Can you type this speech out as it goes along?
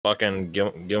Fucking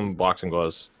give him boxing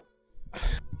gloves.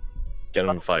 Get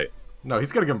him to fight. No,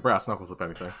 he's gonna give him brass knuckles if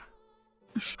anything.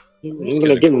 I'm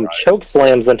gonna give him choke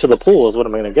slams into the pool is what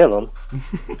I'm gonna give him.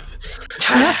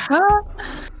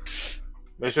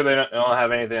 Make sure they don't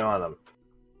have anything on them.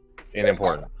 Ain't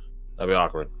important. That'd be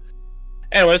awkward.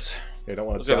 Anyways, They don't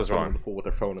want let's to get drop this someone wrong. in the pool with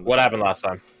their phone in the What happened last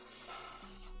time?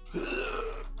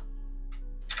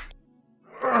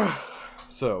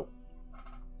 So,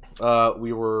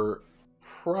 we were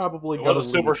probably It gonna was a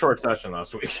super leave- short session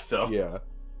last week, so Yeah.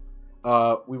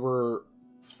 We were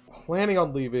planning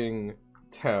on leaving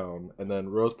town, and then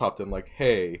Rose popped in like,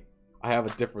 "Hey, I have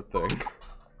a different thing."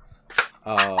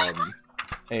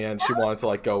 And she wanted to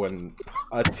like go and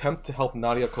attempt to help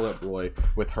Nadia Colette Roy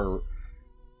with her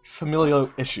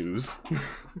familial issues.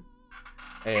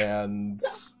 And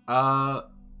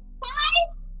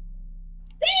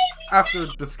after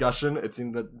discussion, it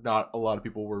seemed that not a lot of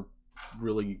people were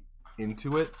really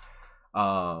into it.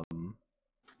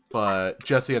 But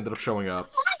Jesse ended up showing up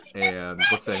and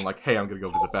was saying like, "Hey, I'm gonna go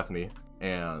visit Bethany."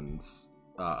 And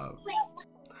I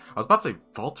was about to say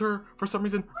Walter for some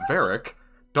reason. Varric,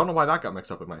 don't know why that got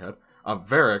mixed up in my head.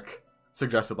 Varric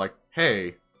suggested like,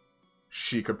 "Hey,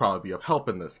 she could probably be of help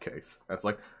in this case." That's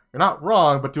like, you're not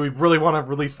wrong, but do we really want to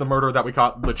release the murder that we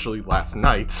caught literally last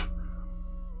night?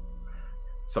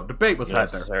 Some debate was had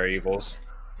there. Necessary evils.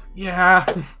 Yeah,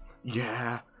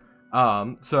 yeah.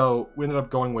 So we ended up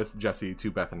going with Jessie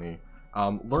to Bethany.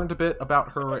 Learned a bit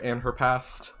about her and her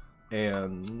past,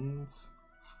 and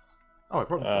I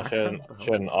brought it back.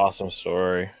 She had an awesome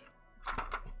story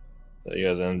that you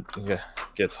guys didn't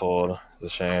get told. It's a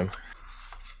shame.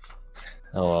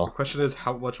 Oh well. The question is,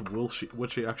 how much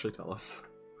would she actually tell us?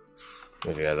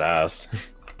 If you guys asked.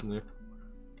 Yeah.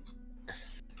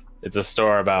 It's a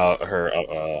story about her,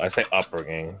 I say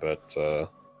upbringing, but it's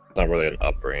not really an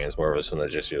upbringing. It's more of something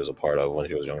that she was a part of when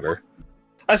she was younger.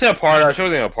 I say a part of it. She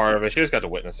wasn't even a part of it. She just got to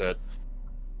witness it.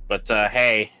 But,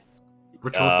 hey.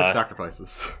 Ritualistic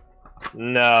sacrifices.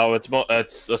 No,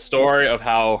 it's a story of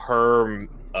how her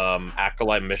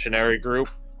acolyte missionary group,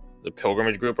 the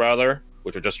pilgrimage group rather,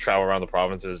 which would just travel around the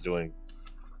provinces doing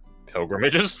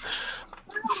pilgrimages,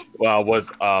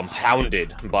 was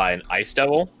hounded by an ice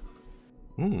devil.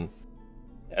 Hmm.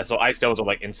 And so ice devils are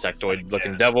like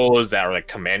insectoid-looking devils that are like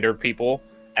commander people,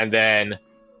 and then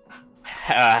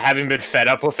having been fed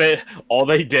up with it, all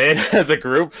they did as a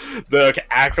group, the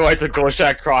acolytes of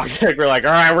Golshak Krognik were like,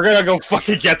 "All right, we're gonna go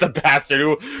fucking get the bastard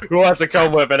who wants to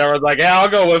come with," and everyone's like, "Yeah, I'll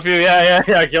go with you. Yeah,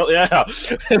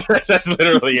 That's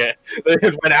literally it. They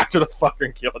just went after the fucker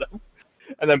and killed him,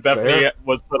 and then Bethany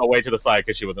was put away to the side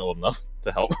because she wasn't old enough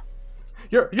to help.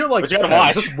 You're like, But you gotta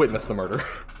watch. Just witness the murder.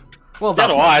 Well,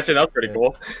 Gotta watch, and that's pretty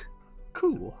cool.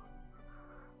 Cool.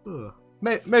 Ugh.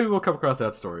 Maybe we'll come across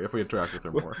that story if we interact with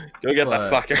her more. Go get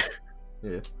that fucker.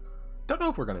 Yeah. Don't know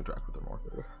if we're gonna interact with her more.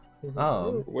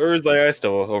 Where is the ice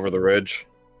devil? Over the ridge.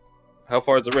 How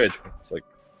far is the ridge? It's like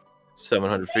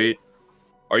 700 feet.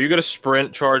 Are you gonna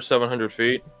sprint charge 700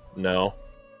 feet? No.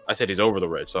 I said he's over the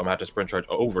ridge, so I'm gonna have to sprint charge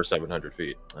over 700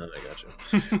 feet. I got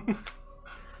you.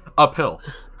 Uphill.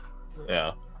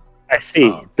 Yeah. I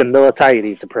see the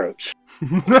militarity's approach.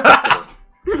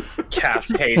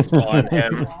 Cast haste on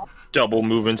him. Double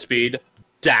movement speed.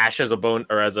 Dash as a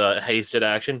as a hasted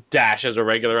action. Dash as a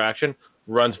regular action.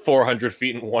 Runs 400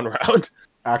 feet in one round.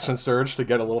 Action surge to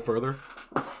get a little further.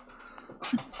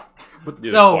 But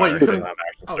You're no, far, wait, you're you saying don't have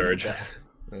action surge. Yeah.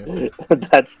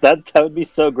 that would be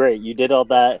so great. You did all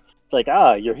that. It's like,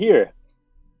 you're here.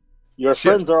 Your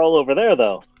friends are all over there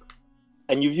though,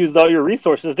 and you've used all your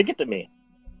resources to get to me.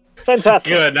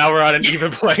 Fantastic. Good. Now we're on an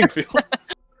even playing field.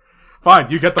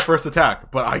 Fine, you get the first attack,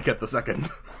 but I get the second.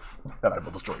 And I will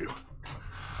destroy you.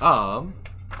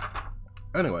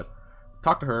 Anyways,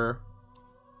 talked to her.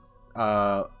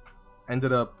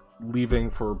 Ended up leaving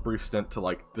for a brief stint to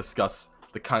like discuss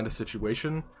the kind of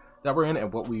situation that we're in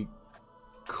and what we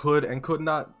could and could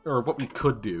not, or what we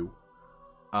could do.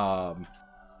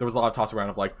 There was a lot of toss around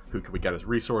of like, who could we get as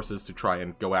resources to try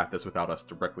and go at this without us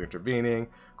directly intervening.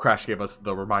 Crash gave us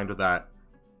the reminder that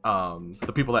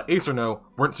the people that Acer know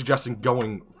weren't suggesting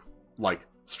going like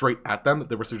straight at them.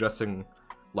 They were suggesting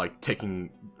like dismantling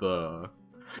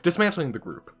the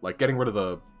group, like getting rid of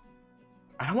the,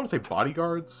 I don't want to say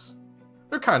bodyguards.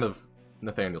 They're kind of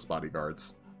Nathaniel's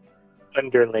bodyguards.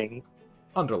 Underlings.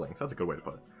 That's a good way to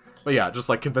put it. But yeah, just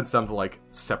like convince them to like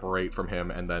separate from him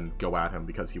and then go at him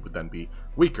because he would then be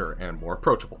weaker and more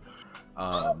approachable.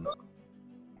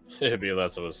 It'd be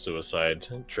less of a suicide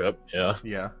trip, yeah.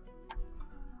 Yeah.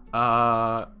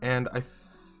 And I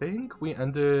think we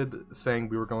ended saying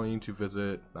we were going to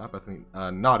visit, not Bethany,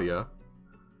 Nadia.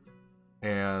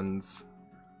 And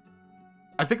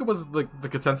I think it was the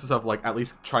consensus of like at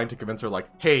least trying to convince her like,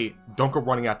 hey, don't go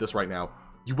running at this right now.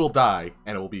 You will die,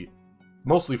 and it will be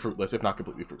mostly fruitless, if not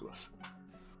completely fruitless.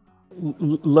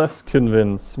 Less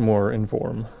convince, more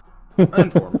inform.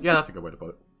 Inform. Yeah, that's a good way to put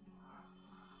it.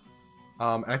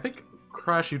 And I think,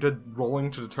 Crash, you did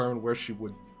rolling to determine where she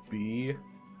would be.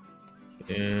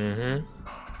 Mm-hmm.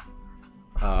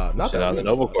 Not She's out in the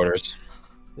noble quarters.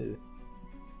 Yeah.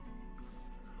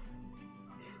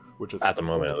 Which is At the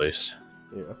moment, at least.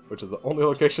 Yeah, which is the only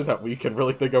location that we can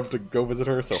really think of to go visit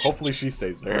her, so hopefully she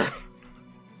stays there.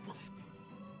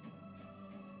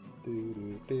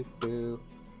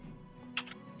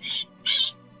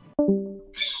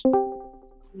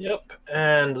 Yep,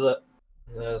 and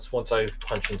that's once I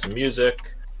punch into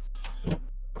music.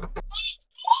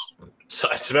 So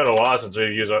it's been a while since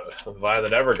we've used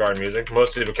Violet Evergarden music,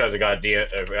 mostly because it got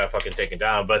fucking taken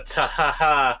down. But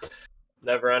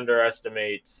never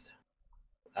underestimate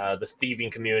the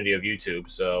thieving community of YouTube.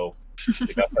 So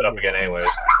it got put up again,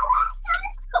 anyways.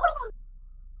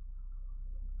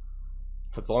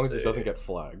 As long as it doesn't get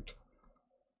flagged.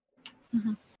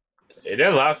 Mm-hmm. It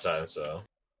didn't last time, so.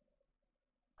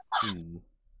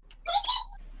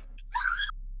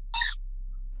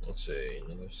 Let's see.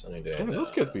 Another sunny day. Damn,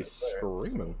 those kids be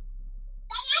screaming.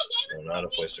 So not a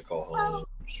place to call home.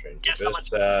 Strange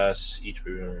business. Each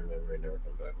remember never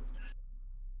come back.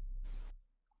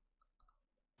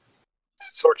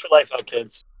 Sort your life out,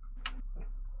 kids.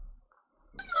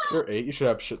 You're 8, you should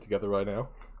have shit together right now.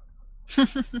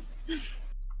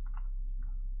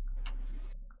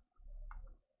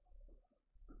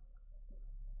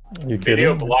 You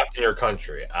Video kidding? blocked in your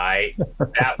country.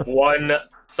 That one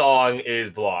song is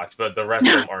blocked, but the rest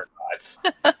of them are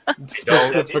not.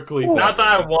 Specifically, Not that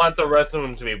I want the rest of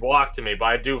them to be blocked to me, but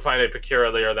I do find it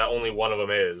peculiar that only one of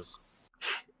them is.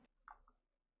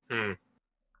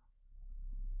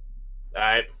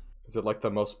 Alright. Is it like the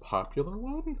most popular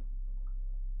one?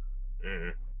 I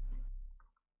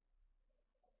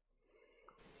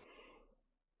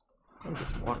need to get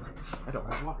some water. I don't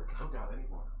have water. Oh god, I need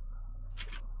water.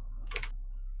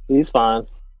 He's fine.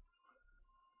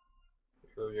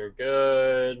 You're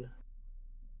good.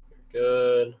 You're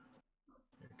good.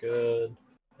 You're good.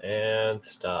 And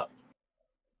stop.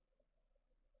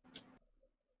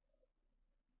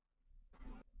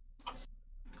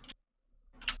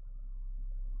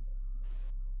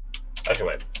 Okay,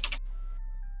 wait.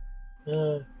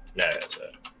 No, that's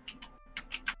it.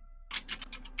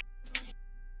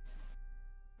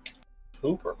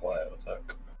 Super quiet. What's that?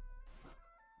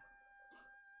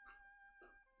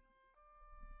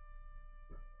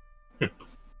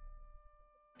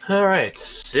 All right,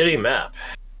 city map.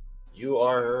 You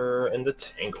are in the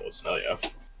Tangles. Hell yeah!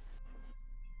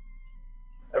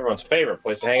 Everyone's favorite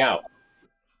place to hang out.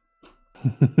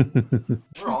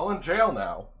 We're all in jail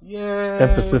now. Yay!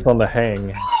 Emphasis on the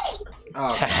hang.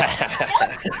 Oh,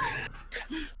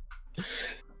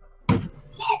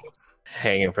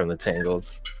 Hanging from the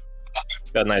Tangles. It's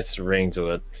got a nice ring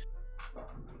to it.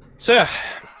 So, yeah.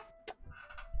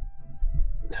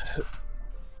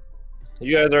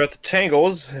 You guys are at the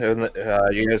Tangles, and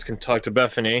you guys can talk to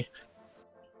Bethany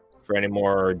for any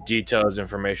more details,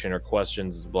 information, or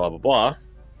questions, blah, blah, blah.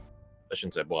 I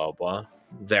shouldn't say blah, blah,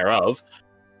 thereof.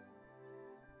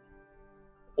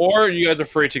 Or you guys are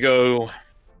free to go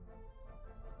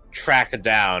track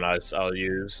down, I'll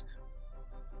use,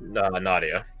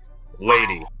 Nadia.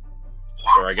 Lady.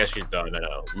 Or I guess she's done,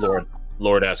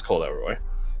 Lord S. Cole Elroy.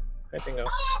 Anything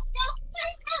else?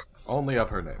 only of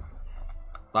her name.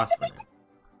 Last of her name.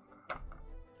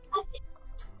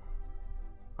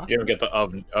 You don't get the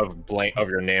of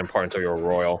your name part until you're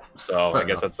royal. So Fair I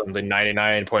guess enough. that's something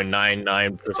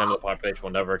 99.99% of the population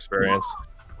will never experience.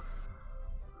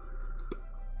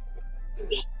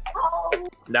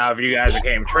 Now, if you guys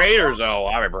became traitors, though,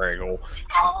 that'd be pretty cool.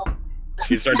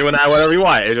 You start doing that whatever you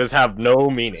want. It just have no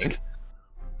meaning.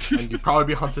 And you'd probably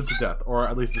be hunted to death, or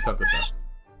at least attempted death.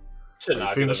 Should You've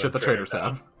not seen be the shit the traitors traitors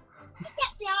have.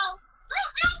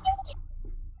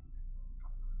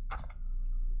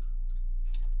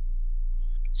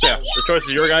 So yeah, the choice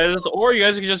is your guys', or you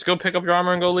guys can just go pick up your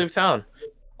armor and go leave town.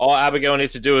 All Abigail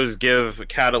needs to do is give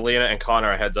Catalina and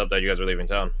Connor a heads up that you guys are leaving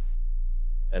town,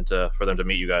 and for them to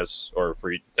meet you guys, or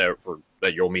for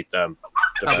that you'll meet them.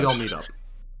 That we all meet up.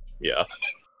 Yeah.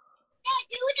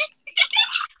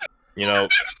 You know,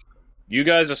 you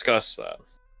guys discuss that.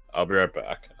 I'll be right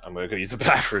back. I'm gonna go use the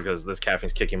bathroom because this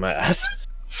caffeine's kicking my ass.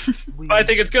 But I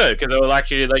think it's good because it will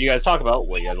actually let you guys talk about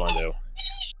what you guys want to do.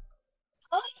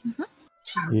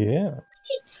 Yeah.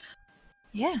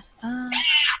 Yeah.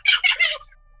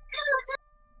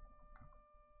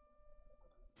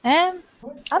 I'm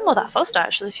not that fussed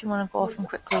actually. If you want to go off and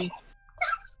quickly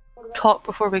talk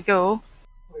before we go,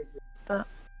 but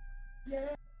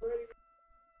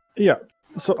Yeah.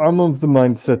 So I'm of the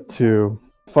mindset to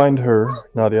find her,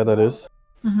 Nadia, that is.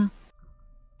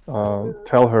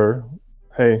 Tell her,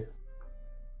 hey,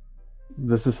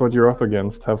 this is what you're up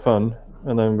against. Have fun,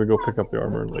 and then we go pick up the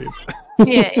armor and leave.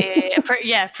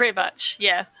 pretty much,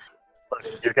 yeah.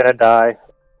 You're gonna die.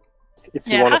 If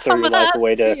you Yeah, want to have throw fun your with life that.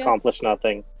 away to See ya. accomplish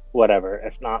nothing, whatever.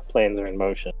 If not, plans are in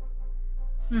motion.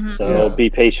 So Yeah. be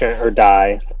patient or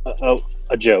die.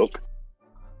 A joke.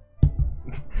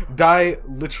 Die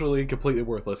literally completely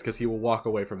worthless because he will walk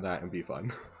away from that and be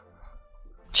fun.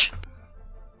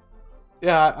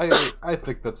 Yeah, I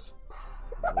think that's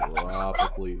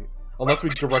probably, unless we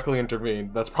directly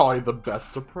intervene, that's probably the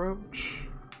best approach.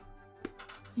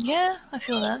 Yeah, I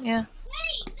feel that. Yeah.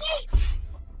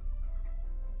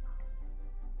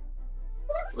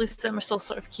 At least then we're still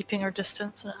sort of keeping our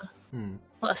distance,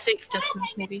 well, a safe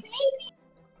distance maybe.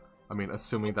 I mean,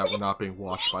 assuming that we're not being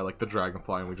watched by like the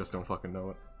dragonfly and we just don't fucking know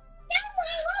it.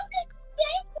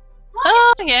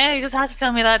 Oh yeah, you just had to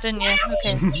tell me that, didn't you?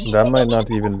 Okay. That might not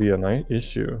even be an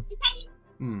issue.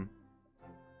 Hmm.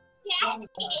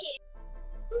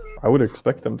 I would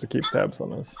expect them to keep tabs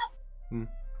on us. You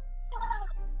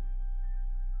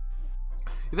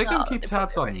think they No, can keep they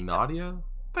tabs probably on already Nadia?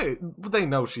 They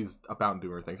know she's about and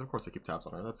doing her things. Of course they keep tabs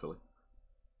on her. That's silly.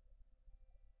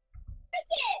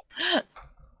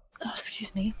 Oh,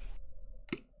 excuse me.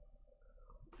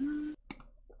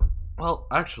 Well,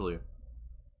 actually,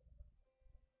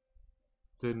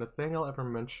 did Nathaniel ever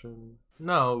mention?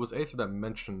 No, it was Asa that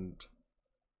mentioned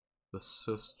the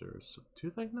sisters.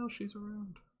 Do they know she's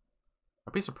around?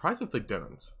 I'd be surprised if they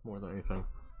didn't, more than anything.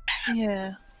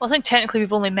 Yeah. Well, I think technically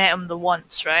we've only met him the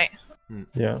once, right?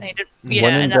 Yeah. And he did, When yeah,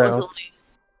 in and that was doubt, only.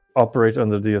 operate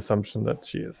under the assumption that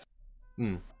she is.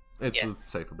 It's Yeah. a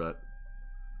safer bet.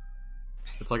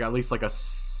 It's like at least like I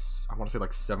want to say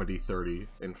like 70-30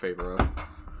 in favor of.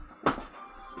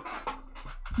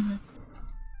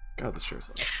 God, this chair's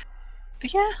up.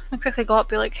 But yeah, I quickly go up,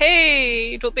 be like,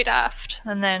 "Hey, don't be daft,"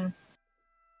 and then.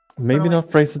 Maybe Well,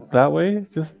 not phrase it that way.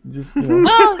 Just you know.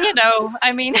 Well, you know,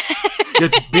 I mean. Yeah,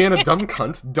 being a dumb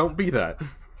cunt, don't be that.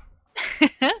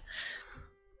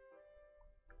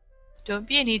 Don't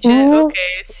be an idiot.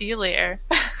 Okay, see you later.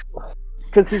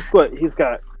 Because he's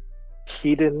got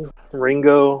Keaton,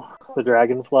 Ringo, the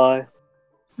Dragonfly.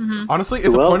 Honestly,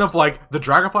 it's Who a point else? of like the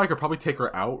dragonfly could probably take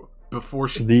her out before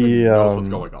she The, even knows what's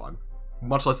going on,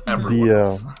 much less everyone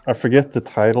else. I forget the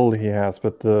title he has,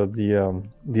 but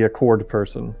the Accord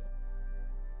person.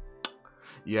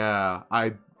 Yeah,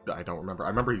 I don't remember. I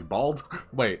remember he's bald.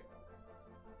 Wait,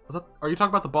 are you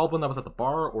talking about the bald one that was at the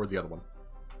bar or the other one?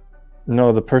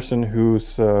 No, the person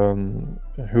whose coin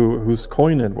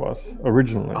it was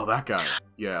originally. Oh, that guy.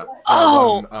 Yeah.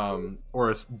 Oh! One,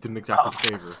 Oris didn't exactly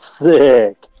favor.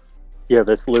 Sick. Yeah,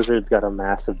 this lizard's got a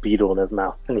massive beetle in his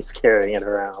mouth, and he's carrying it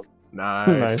around.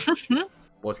 Nice.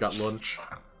 Boy's got lunch.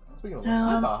 Speaking of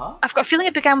lunch, I've got a feeling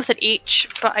it began with an H,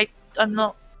 but I'm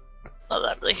not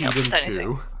that really helped Keaton with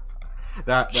anything. 2.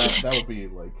 That would be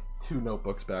like 2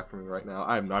 notebooks back from me right now.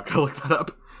 I'm not gonna look that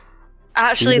up.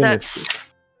 Actually, Even that's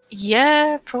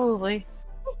yeah, probably.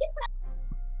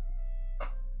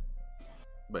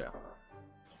 But yeah,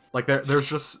 like there's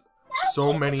just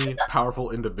so many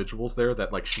powerful individuals there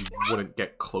that like she wouldn't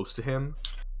get close to him,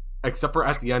 except for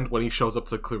at the end when he shows up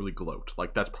to clearly gloat.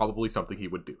 Like that's probably something he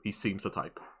would do. He seems the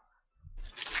type.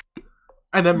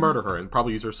 And then murder her and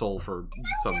probably use her soul for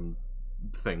some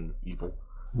thing evil.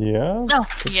 Yeah. Oh,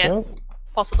 good yeah, shout.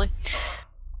 possibly.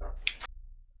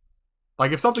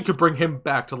 Like if something could bring him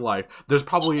back to life, there's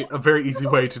probably a very easy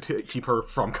way to keep her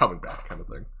from coming back, kind of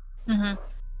thing.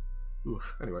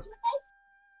 Oof. Anyways.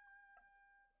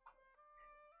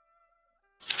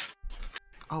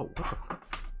 Oh, what the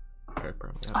fuck? Okay,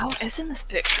 apparently. Oh, it's in this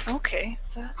book. Okay,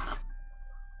 that's.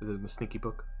 Is it in the sneaky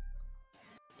book?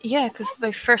 Yeah, because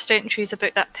my first entry is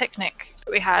about that picnic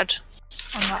that we had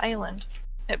on that island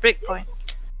at Breakpoint.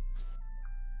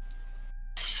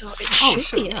 So it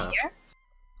should be in here.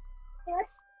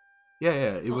 Yeah,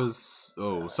 it was.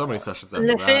 Oh, so many sessions after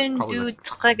that. Living Probably du like,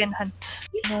 Dragonhunt.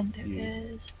 And then there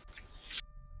Yeah. is.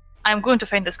 I'm going to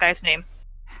find this guy's name.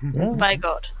 Yeah. By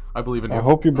God. I believe in I you.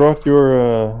 hope you brought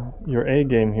your A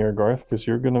game here, Garth, because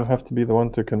you're gonna have to be the one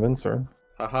to convince her.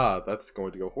 Haha, that's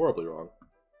going to go horribly wrong.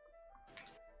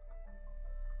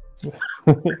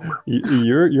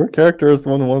 Your character is the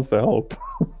one who wants to help.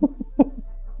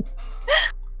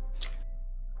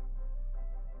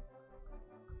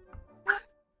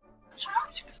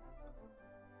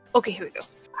 Okay, here we go.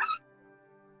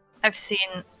 I've seen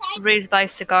raised by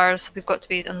cigars. We've got to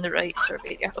be on the right sort of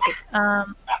area. Okay.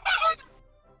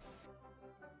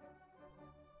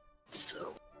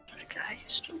 So,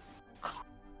 guys.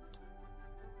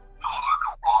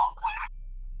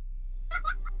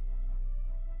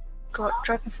 Got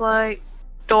Dragonfly,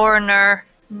 Dorner,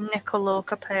 Niccolo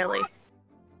Capelli.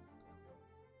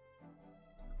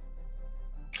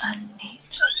 I need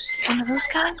one of those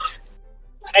guys.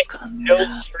 Hey, no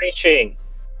screeching.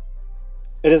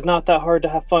 It is not that hard to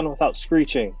have fun without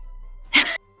screeching.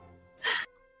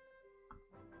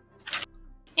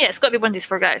 Yeah, it's got to be one of these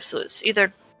 4 guys. So it's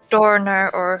either Dorner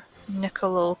or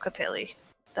Niccolo Capelli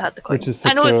that had the coin. Which is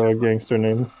such a gangster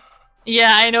name.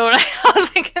 Yeah, I know, right? I was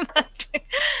thinking that too.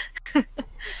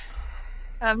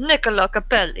 Niccolo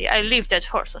Capelli, I leave that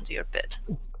horse under your bed.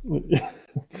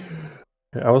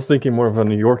 I was thinking more of a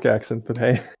New York accent, but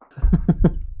hey.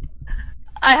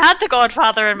 I had the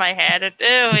Godfather in my head.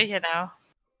 You know.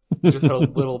 You just had a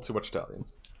little too much Italian.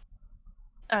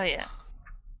 Oh, yeah.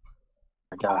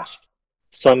 Oh my gosh.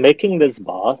 So I'm making this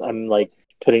boss. I'm like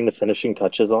putting the finishing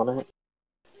touches on it.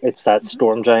 It's that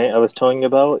storm giant I was telling you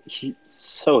about. He's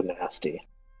so nasty.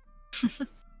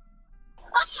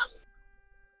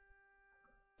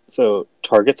 So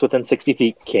targets within 60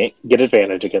 feet can't get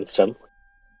advantage against him.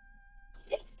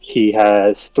 He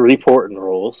has 3 port and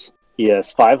rolls. He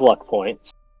has 5 luck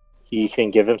points. He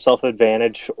can give himself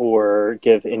advantage or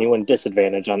give anyone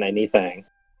disadvantage on anything.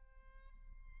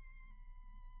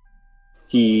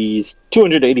 He's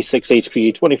 286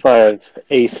 HP, 25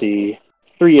 AC,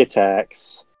 3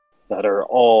 attacks that are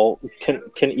all can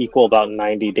equal about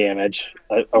 90 damage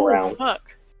around. Oh, fuck.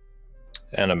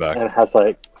 And I'm back. And has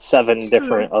like 7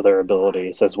 different other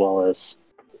abilities as well as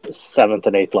 7th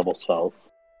and 8th level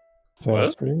spells. Sounds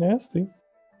What? pretty nasty.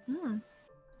 Hmm.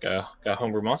 Got a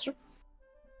homebrew monster?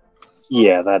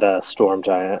 Yeah, that storm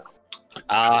giant.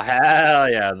 Oh, hell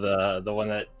yeah. The one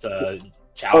that Oh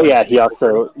challenged yeah, he you.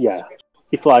 also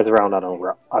he flies around on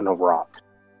a rock.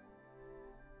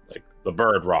 Like the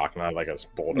bird rock, not like a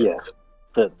boulder. Yeah,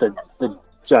 the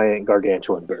giant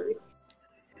gargantuan bird,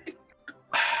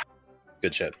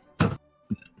 Good shit.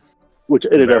 which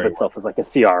in and of Very itself is like a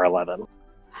CR11.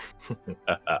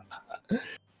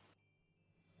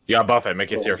 You got buff it,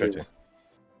 make it tier 15.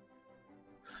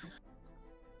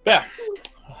 Yeah.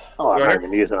 Oh, I'm You not alright?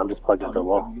 even using it. I'm just plugged into the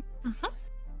wall.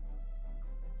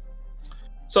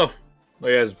 So, what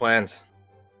are you guys' plans?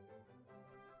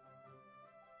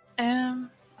 I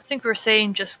think we were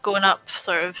saying just going up,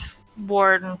 sort of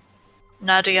warn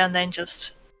Nadia, and then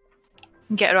just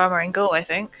get her armor and go. I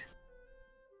think.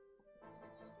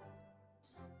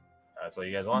 That's what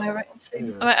you guys Am want? I right in saying?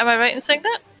 Yeah. Am I right in saying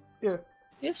that? Yeah.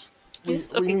 Yes. We,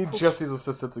 Yes. we Okay. need Cool. Jesse's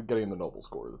assistance in getting the noble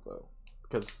score, though.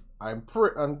 Because I'm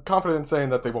confident in saying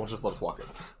that they won't just let us walk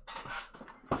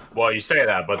in. Well, you say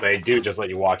that, but they do just let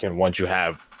you walk in once you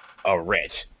have a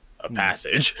writ, a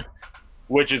passage,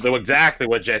 which is exactly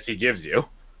what Jessie gives you.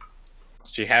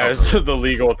 She has the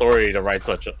legal authority to write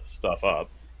such stuff up.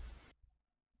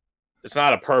 It's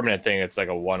not a permanent thing, it's like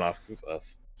a one-off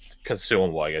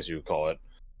consumable, I guess you would call it.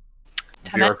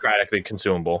 Damn it. Bureaucratically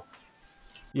consumable.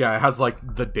 Yeah, it has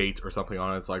like the date or something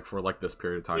on it. It's like for like this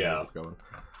period of time. Yeah. You know what's going.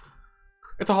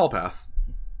 It's a hall pass,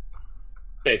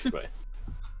 Basically.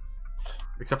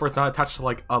 except for it's not attached to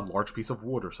like a large piece of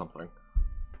wood or something.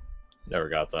 Never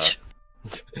got that.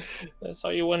 That's how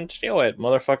you wouldn't steal it,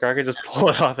 motherfucker. I could just pull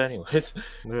it off anyways.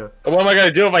 Yeah. And what am I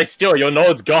gonna do if I steal it? You'll know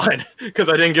it's gone because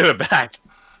I didn't give it back.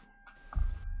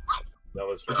 That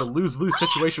was It's a lose-lose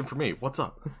situation for me. What's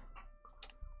up?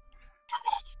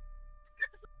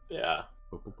 yeah.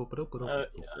 I don't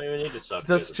even need to stop.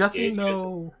 Does Jesse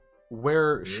know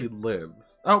where she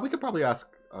lives? Oh, we could probably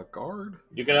ask a guard.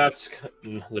 You can ask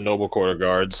the noble quarter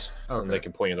guards, and they Okay.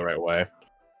 can point you the right way.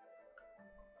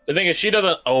 The thing is, she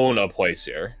doesn't own a place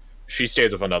here. She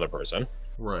stays with another person.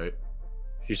 Right.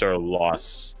 She sort of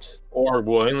lost or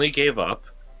willingly gave up.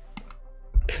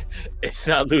 It's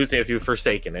not losing if you've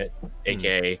forsaken it,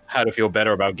 aka how to feel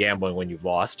better about gambling when you've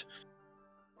lost.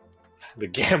 The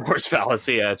gambler's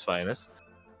fallacy at its finest.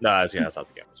 No, that's not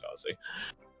the gambler's fallacy.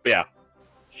 But yeah,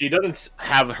 she doesn't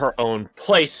have her own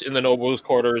place in the noble's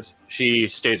quarters. She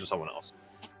stays with someone else.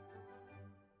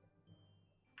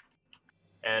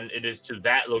 And it is to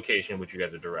that location which you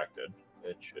guys are directed.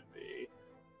 It should be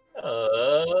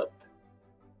up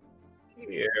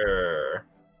here.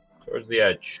 Towards the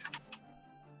edge.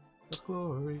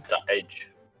 Glory. The edge.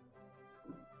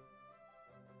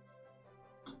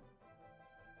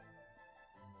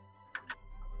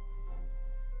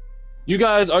 You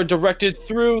guys are directed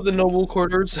through the nobles'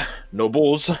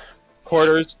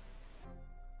 quarters.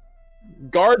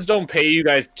 guards don't pay you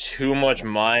guys too much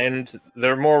mind.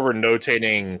 They're more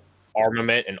rotating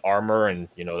armament and armor and,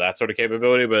 you know, that sort of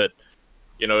capability, but,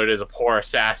 you know, it is a poor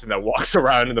assassin that walks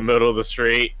around in the middle of the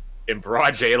street in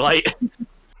broad daylight.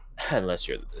 Unless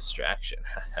you're the distraction.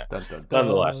 Dun, dun, dun.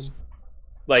 Nonetheless.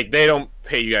 Like, they don't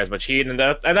pay you guys much heed, and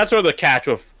that's sort of the catch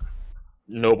with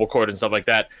noble court and stuff like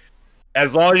that.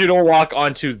 As long as you don't walk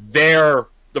onto the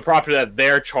property that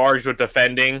they're charged with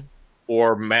defending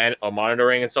or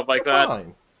monitoring and stuff like that,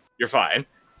 you're fine.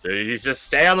 So you just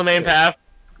stay on the main path.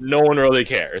 No one really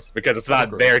cares because it's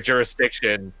not their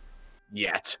jurisdiction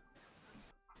yet.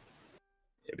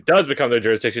 It does become their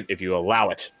jurisdiction if you allow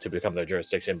it to become their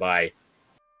jurisdiction by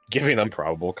giving them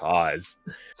probable cause.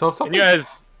 So if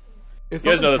something's, you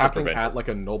guys know this happening at like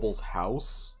a noble's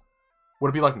house, would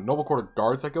it be like noble court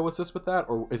guards that go assist with that,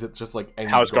 or is it just like any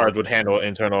house guards would handle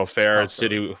internal affairs?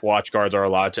 City watch guards are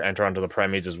allowed to enter onto the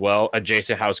premise as well.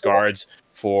 Adjacent house guards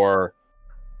for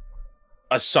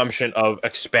assumption of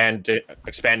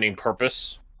expanding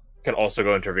purpose can also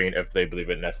go intervene if they believe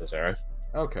it necessary.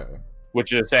 Okay.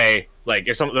 Which is to say, like,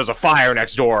 if there's a fire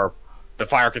next door, the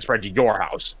fire can spread to your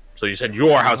house. So you send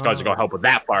your house guys to go help with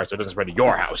that fire so it doesn't spread to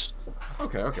your house.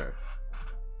 Okay, okay.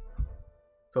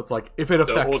 So it's like, if it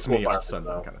affects me, I'll send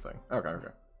them kind of thing. Okay, okay.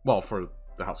 Well, for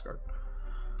the house guard.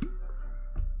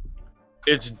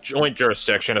 It's joint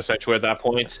jurisdiction, essentially, at that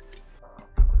point.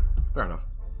 Fair enough.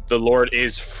 The Lord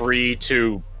is free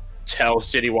to tell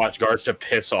City Watch guards to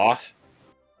piss off.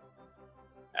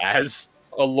 As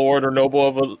a lord or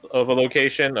noble of a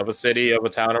location, of a city, of a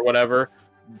town, or whatever.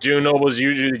 Do nobles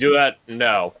usually do that?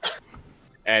 No.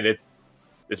 And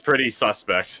it's pretty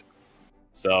suspect.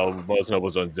 So most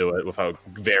nobles don't do it without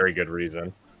very good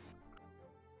reason.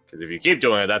 Because if you keep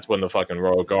doing it, that's when the fucking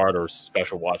royal guard or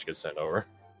special watch gets sent over.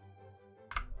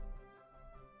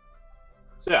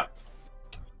 So yeah.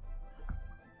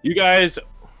 You guys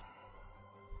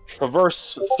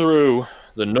traverse through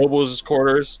the nobles'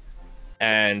 quarters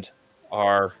and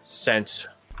are sent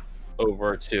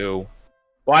over to...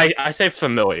 Well, I say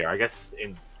familiar. I guess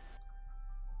in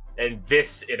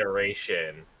this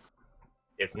iteration,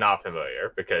 it's not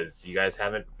familiar because you guys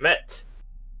haven't met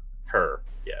her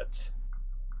yet.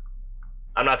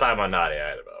 I'm not talking about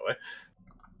Nadia either, by the way.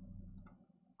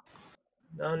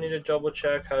 Now I need to double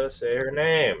check how to say her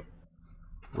name.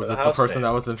 Was it the person that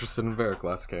was interested in Varric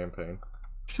last campaign?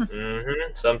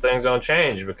 Mm-hmm. Some things don't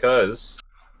change because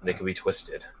they can be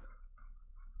twisted.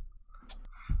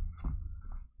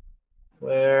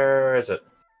 Where is it?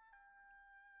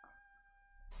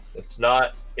 It's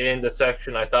not in the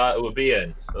section I thought it would be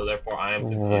in, so therefore I am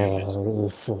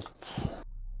confused.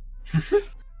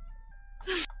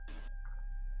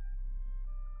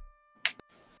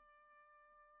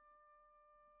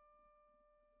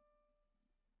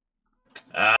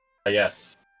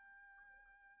 Yes.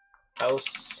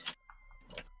 House.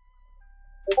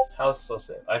 Let's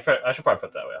see. I should probably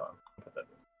put that way on. Put that.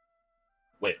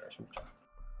 Wait first.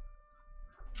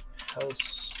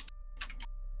 House.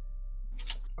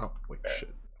 Oh wait,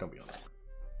 shit! Don't be on that.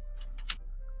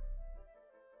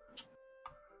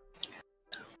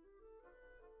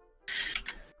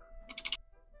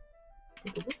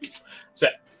 So,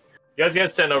 you guys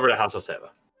get sent over to House of Seva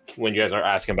when you guys are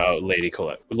asking about Lady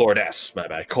Colette, Lordess, my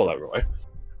bad, Colette Roy.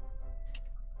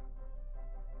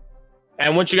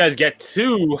 And once you guys get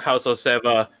to House of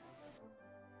Seva,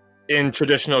 in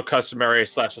traditional, customary /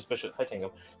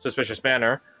 suspicious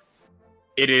manner,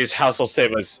 it is House of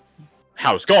Seva's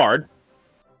house guard,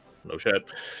 no shit,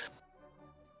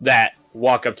 that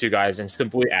walk up to you guys and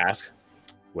simply ask,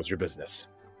 "What's your business?"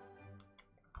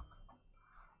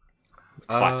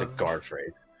 Classic guard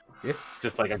phrase. Yeah. It's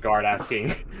just like a guard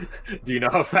asking, "Do you know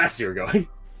how fast you're going?"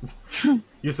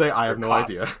 You say, "I have no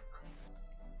idea."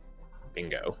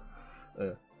 Bingo.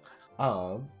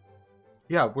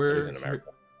 Yeah, we're in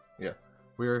America.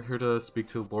 We're here to speak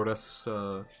to Lordess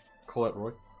Colette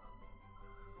Roy.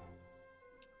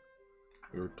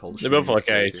 We were told They both look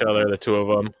at each other, the two of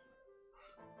them.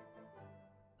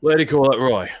 Lady Colette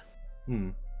Roy.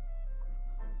 They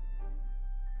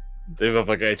both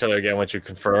look at each other again once you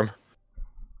confirm.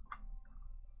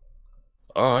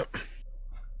 Alright.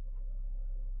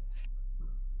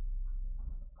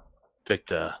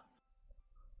 Picked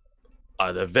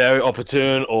either very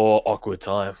opportune or awkward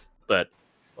time, but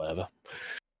whatever.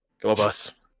 Come on,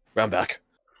 boss. Round back.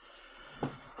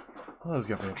 Oh, this is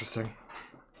gonna be interesting.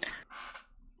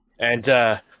 And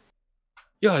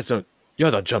you guys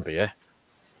aren't jumpy, eh?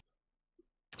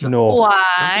 No.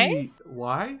 Why?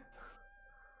 Why?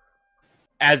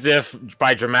 As if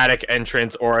by dramatic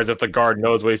entrance or as if the guard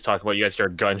knows what he's talking about, you guys hear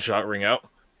a gunshot ring out.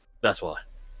 That's why.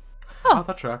 Oh,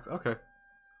 that tracks. Okay.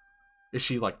 Is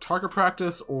she like target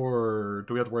practice, or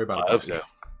do we have to worry about it? I hope so.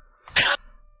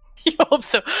 You hope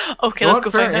so. Okay, You know let's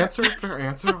what? go find Fair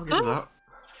answer. I'll give you that.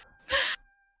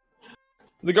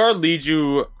 The guard leads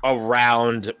you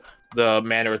around the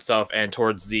manor itself and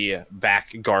towards the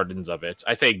back gardens of it.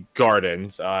 I say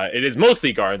gardens. It is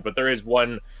mostly gardens, but there is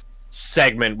one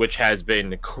segment which has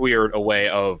been cleared away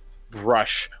of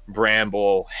brush,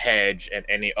 bramble, hedge, and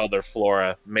any other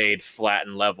flora, made flat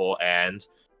and level, and,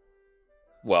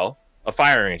 well, a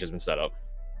firing range has been set up.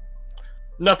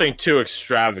 Nothing too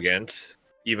extravagant,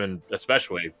 even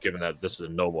especially given that this is a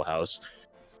noble house.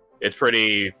 It's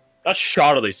pretty, not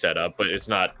shoddily set up, but it's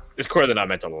clearly not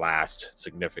meant to last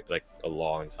significant, a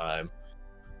long time.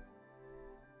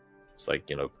 It's like,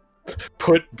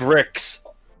 put bricks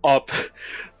up,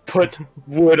 put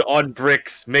wood on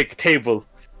bricks, make table,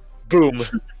 boom,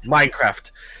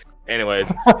 Minecraft.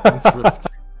 Anyways,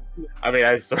 I mean,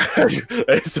 I saw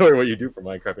what you do for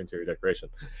Minecraft interior decoration.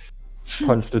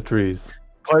 Punch the trees.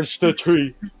 Punch the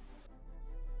tree.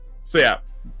 So yeah,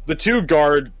 the two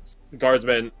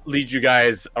guardsmen lead you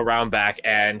guys around back,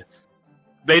 and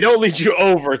they don't lead you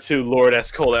over to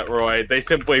Lordess Colette Roy. They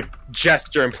simply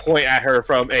gesture and point at her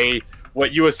from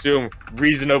what you assume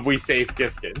reasonably safe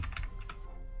distance.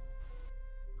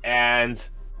 And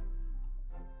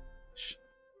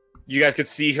you guys could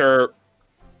see her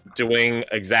doing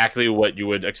exactly what you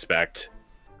would expect.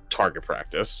 Target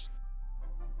practice.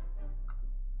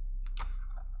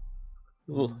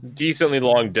 Decently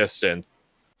long distance,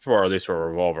 at least for a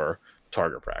revolver,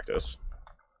 target practice.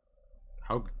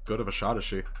 How good of a shot is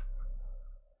she?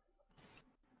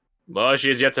 Well,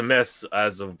 she is yet to miss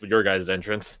as of your guys'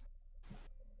 entrance.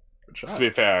 Good shot. To be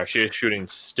fair, she is shooting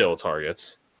still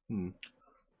targets. Hmm.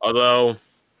 Although, do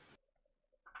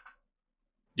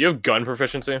you have gun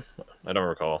proficiency? I don't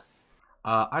recall.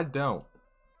 I don't.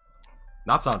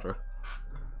 Not Sandra.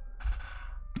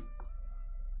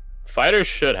 Fighters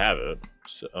should have it.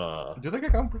 Do they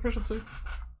get gun proficiency?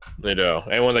 They do.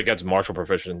 Anyone that gets martial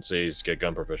proficiencies get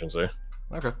gun proficiency.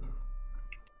 Okay.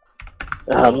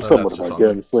 I'm somewhat of a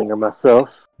gunslinger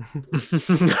myself.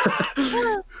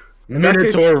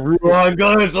 Minotaur, Ruan,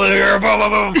 gunslinger, boom,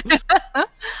 boom, boom.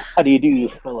 How do you do,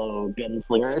 fellow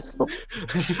gunslingers?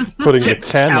 Putting the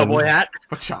cannon Cowboy hat.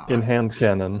 in hand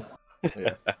cannon.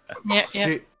 Yeah.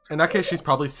 Yeah. In that case, she's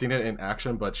probably seen it in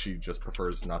action, but she just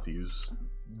prefers not to use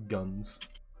guns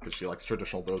because she likes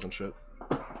traditional bows and shit.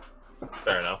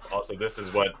 Fair enough. Also, this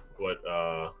is what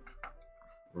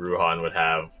Ruhan would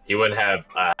have. He wouldn't have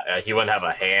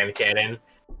a hand cannon.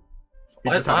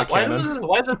 Why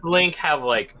does this link have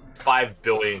like 5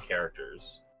 billion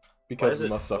characters? Because we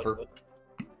must suffer.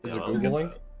 Is it Google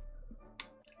link?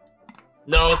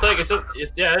 No, it's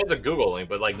a Google link,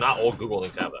 but like not all Google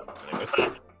links have that.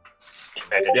 Anyways.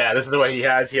 Yeah, this is the way he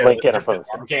has. He has just an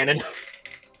arm cannon.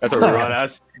 That's what Ruhan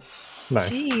has. Nice.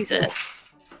 Jesus.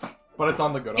 But it's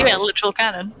on the good. You mean a literal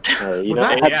cannon?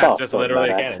 It's just literally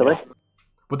a cannon. Actually.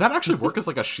 Would that actually work as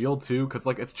like a shield too? Because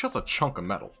like it's just a chunk of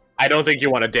metal. I don't think you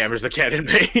want to damage the cannon,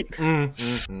 mate.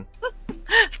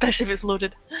 Especially if it's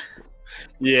loaded.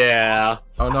 Yeah.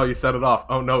 Oh no, you set it off.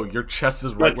 Oh no, your chest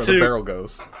is right where the barrel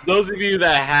goes. Those of you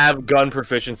that have gun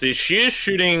proficiency, she is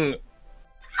shooting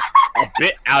a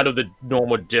bit out of the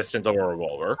normal distance of a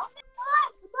revolver.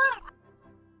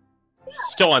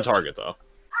 Still on target, though.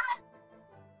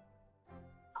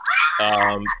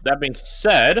 That being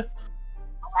said,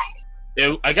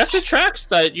 I guess it tracks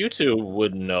that you two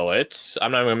would know it.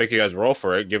 I'm not going to make you guys roll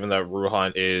for it, given that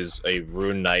Ruhan is a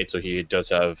rune knight, so he does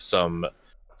have some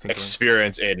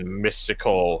experience in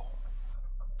mystical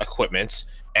equipment,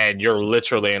 and you're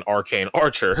literally an arcane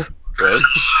archer. Right?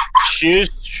 She is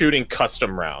shooting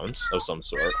custom rounds of some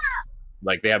sort.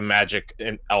 Like, they have magic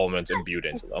elements imbued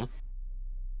into them.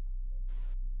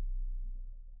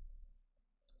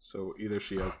 So either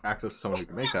she has access to someone who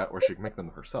can make that, or she can make them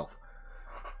herself.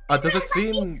 Does it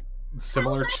seem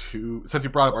similar to, since you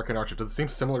brought up Arcane Archer, does it seem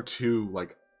similar to,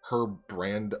 like, her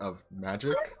brand of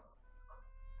magic?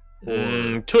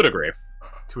 To a degree.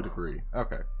 To a degree,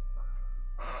 okay.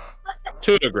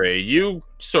 To a degree. You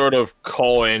sort of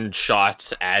call in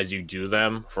shots as you do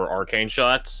them for arcane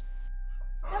shots.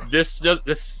 This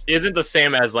isn't the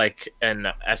same as, like, an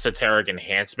esoteric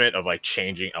enhancement of, like,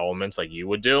 changing elements like you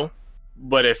would do.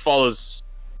 But it follows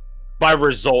by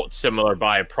result similar,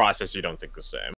 by process you don't think the same.